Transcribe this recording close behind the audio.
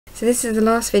So this is the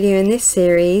last video in this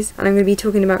series, and I'm going to be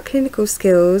talking about clinical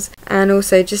skills and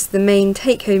also just the main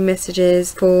take-home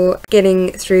messages for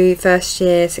getting through first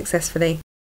year successfully.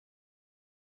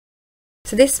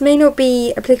 So this may not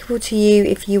be applicable to you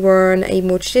if you are on a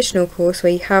more traditional course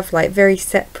where you have like very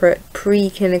separate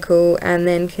pre-clinical and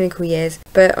then clinical years,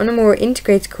 but on a more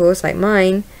integrated course like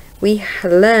mine, we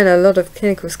learn a lot of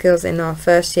clinical skills in our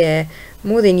first year,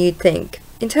 more than you'd think.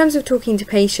 In terms of talking to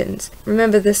patients,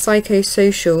 remember the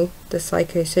psychosocial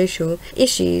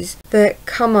issues that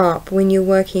come up when you're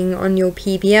working on your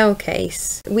PBL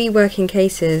case. We work in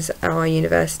cases at our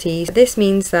university. This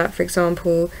means that, for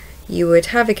example, you would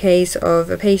have a case of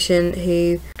a patient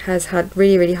who has had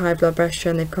really high blood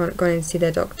pressure and they've gone in to see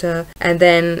their doctor, and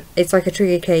then it's like a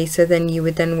trigger case, so then you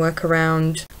would then work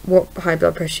around what high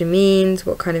blood pressure means,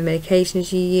 what kind of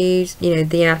medications you use, the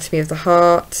anatomy of the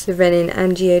heart, the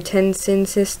renin-angiotensin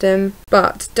system.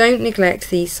 But don't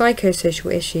neglect the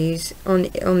psychosocial issues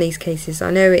on these cases. I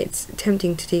know it's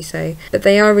tempting to do so, but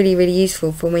they are really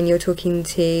useful for when you're talking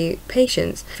to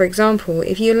patients. For example,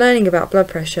 if you're learning about blood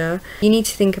pressure, you need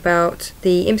to think about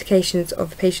the implications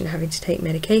of a patient having to take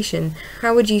medication.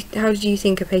 How did you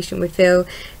think a patient would feel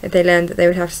if they learned that they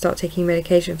would have to start taking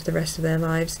medication for the rest of their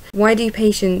lives? Why do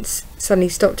patients suddenly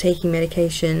stop taking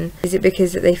medication? Is it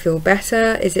because that they feel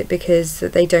better? Is it because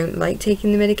that they don't like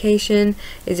taking the medication?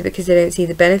 Is it because they don't see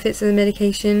the benefits of the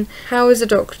medication? How, as a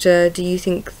doctor, do you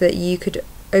think that you could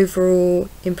overall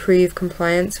improve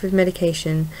compliance with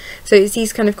medication? So it's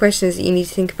these kind of questions that you need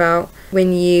to think about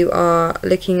when you are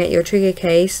looking at your trigger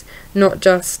case, not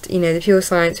just the pure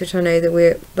science, which I know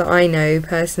that I know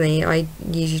personally. I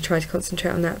usually try to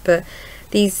concentrate on that, but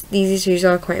these issues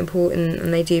are quite important,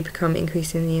 and they do become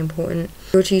increasingly important.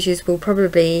 Your tutors will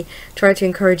probably try to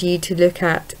encourage you to look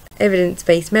at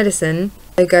evidence-based medicine,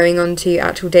 so going on to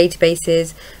actual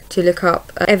databases to look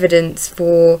up evidence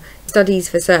for studies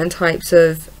for certain types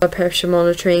of blood pressure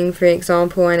monitoring. For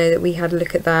example, I know that we had a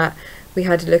look at that. We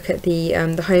had to look at the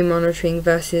home monitoring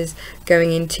versus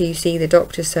going in to see the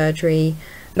doctor's surgery,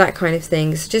 that kind of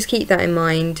thing. So just keep that in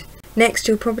mind. Next,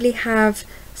 you'll probably have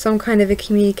some kind of a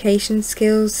communication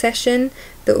skills session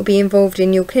that will be involved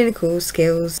in your clinical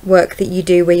skills work that you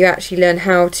do, where you actually learn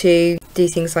how to do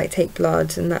things like take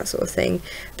blood and that sort of thing.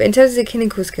 But in terms of the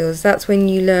clinical skills, that's when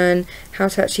you learn how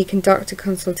to actually conduct a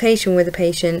consultation with a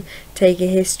patient, take a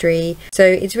history. So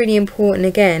it's really important,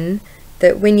 again,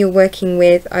 that when you're working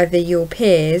with either your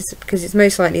peers, because it's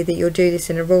most likely that you'll do this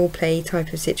in a role play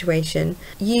type of situation,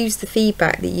 use the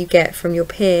feedback that you get from your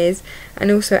peers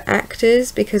and also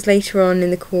actors, because later on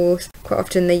in the course quite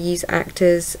often they use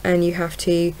actors and you have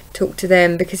to talk to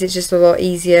them, because it's just a lot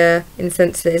easier in the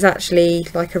sense that it's actually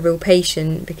like a real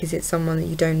patient, because it's someone that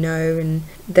you don't know and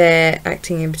they're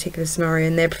acting in a particular scenario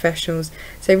and they're professionals.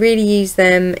 So really use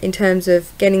them in terms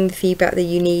of getting the feedback that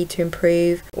you need to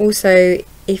improve. Also,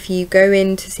 if you go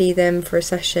in to see them for a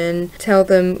session, tell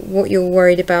them what you're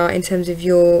worried about in terms of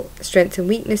your strengths and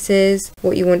weaknesses,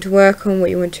 what you want to work on,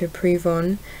 what you want to improve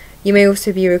on. You may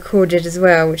also be recorded as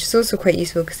well, which is also quite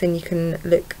useful, because then you can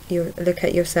look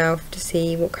at yourself to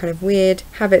see what kind of weird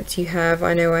habits you have.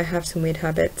 I know I have some weird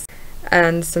habits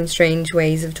and some strange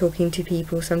ways of talking to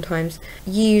people sometimes.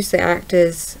 Use the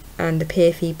actors and the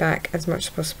peer feedback as much as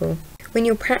possible. When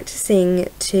you're practicing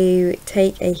to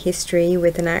take a history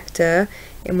with an actor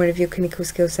in one of your clinical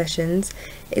skill sessions,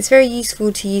 it's very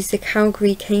useful to use the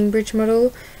Calgary-Cambridge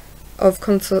model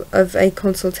of a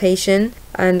consultation,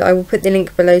 and I will put the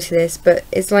link below to this, but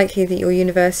it's likely that your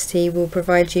university will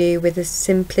provide you with a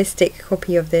simplistic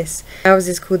copy of this. Ours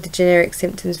is called the Generic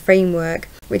Symptoms Framework,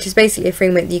 which is basically a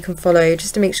framework that you can follow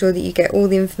just to make sure that you get all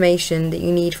the information that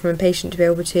you need from a patient to be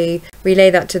able to relay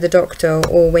that to the doctor,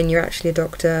 or when you're actually a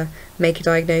doctor, make a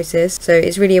diagnosis. So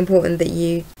it's really important that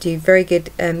you do very good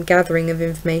gathering of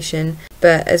information,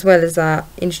 but as well as that,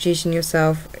 introducing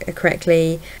yourself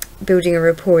correctly, building a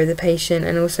rapport with the patient,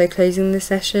 and also closing the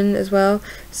session as well,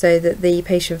 so that the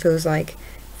patient feels like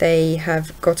they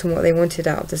have gotten what they wanted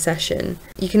out of the session.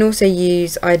 You can also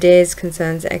use ideas,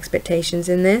 concerns, and expectations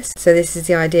in this. So this is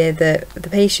the idea that the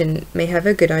patient may have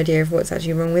a good idea of what's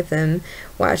actually wrong with them,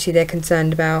 what actually they're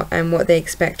concerned about, and what they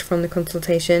expect from the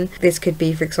consultation. This could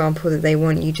be, for example, that they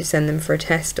want you to send them for a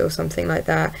test or something like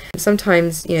that.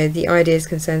 Sometimes, the ideas,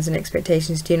 concerns, and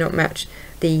expectations do not match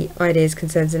the ideas,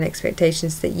 concerns, and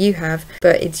expectations that you have,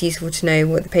 but it's useful to know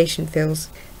what the patient feels.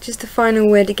 Just a final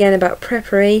word again about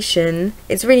preparation.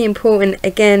 It's really important,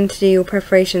 again, to do your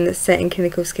preparation that's set in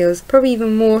clinical skills, probably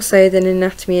even more so than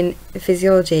anatomy and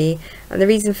physiology, And the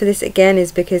reason for this again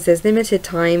is because there's limited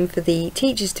time for the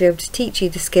teachers to be able to teach you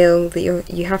the skill that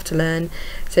you have to learn.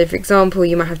 So for example,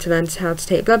 you might have to learn how to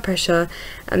take blood pressure,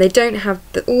 and they don't have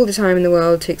all the time in the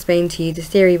world to explain to you the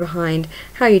theory behind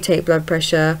how you take blood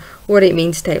pressure, what it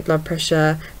means to take blood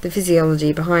pressure, the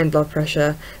physiology behind blood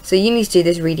pressure. So you need to do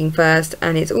this reading first,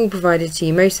 and it's all provided to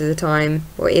you most of the time,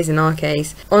 or it is in our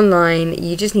case, online.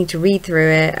 You just need to read through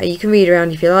it. You can read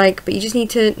around if you like, but you just need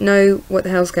to know what the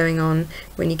hell's going on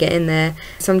when you get in there.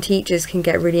 Some teachers can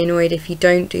get really annoyed if you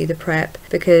don't do the prep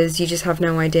because you just have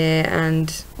no idea,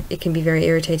 and it can be very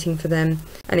irritating for them,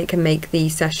 and it can make the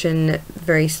session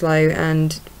very slow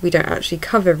and we don't actually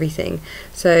cover everything.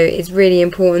 So it's really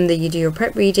important that you do your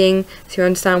prep reading so you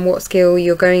understand what skill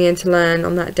you're going in to learn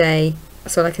on that day.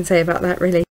 That's all I can say about that,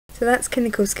 really. So that's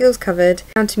clinical skills covered.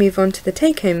 Now to move on to the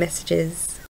take-home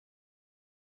messages.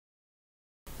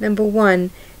 Number 1,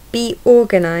 be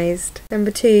organised.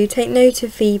 Number 2, take note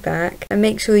of feedback and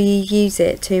make sure you use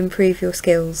it to improve your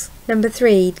skills. Number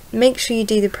 3, make sure you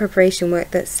do the preparation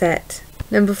work that's set.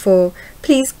 Number 4,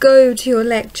 please go to your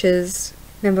lectures.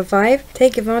 Number 5,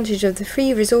 take advantage of the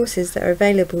free resources that are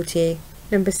available to you.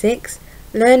 Number 6,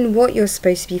 learn what you're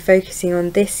supposed to be focusing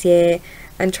on this year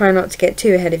and try not to get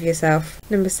too ahead of yourself.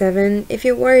 Number 7, if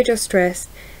you're worried or stressed,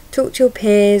 talk to your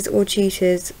peers or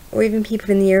tutors or even people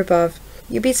in the year above.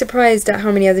 You'll be surprised at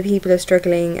how many other people are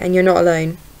struggling, and you're not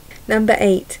alone. Number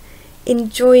 8,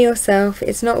 enjoy yourself.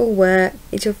 It's not all work.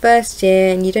 It's your first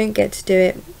year and you don't get to do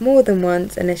it more than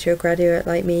once unless you're a graduate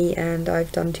like me, and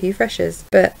I've done 2 freshers.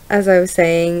 But as I was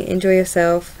saying, enjoy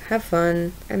yourself, have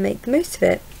fun and make the most of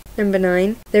it. Number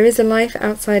 9, there is a life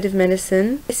outside of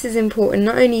medicine. This is important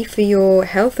not only for your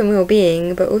health and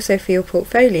well-being, but also for your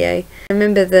portfolio.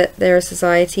 Remember that there are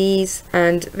societies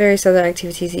and various other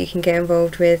activities that you can get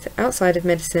involved with outside of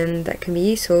medicine that can be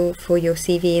useful for your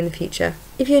CV in the future.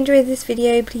 If you enjoyed this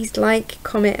video, please like,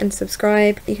 comment and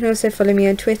subscribe. You can also follow me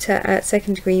on Twitter at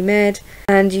Second Degree Med,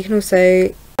 and you can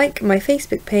also like my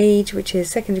Facebook page, which is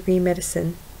Second Degree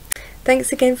Medicine.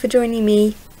 Thanks again for joining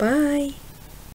me. Bye!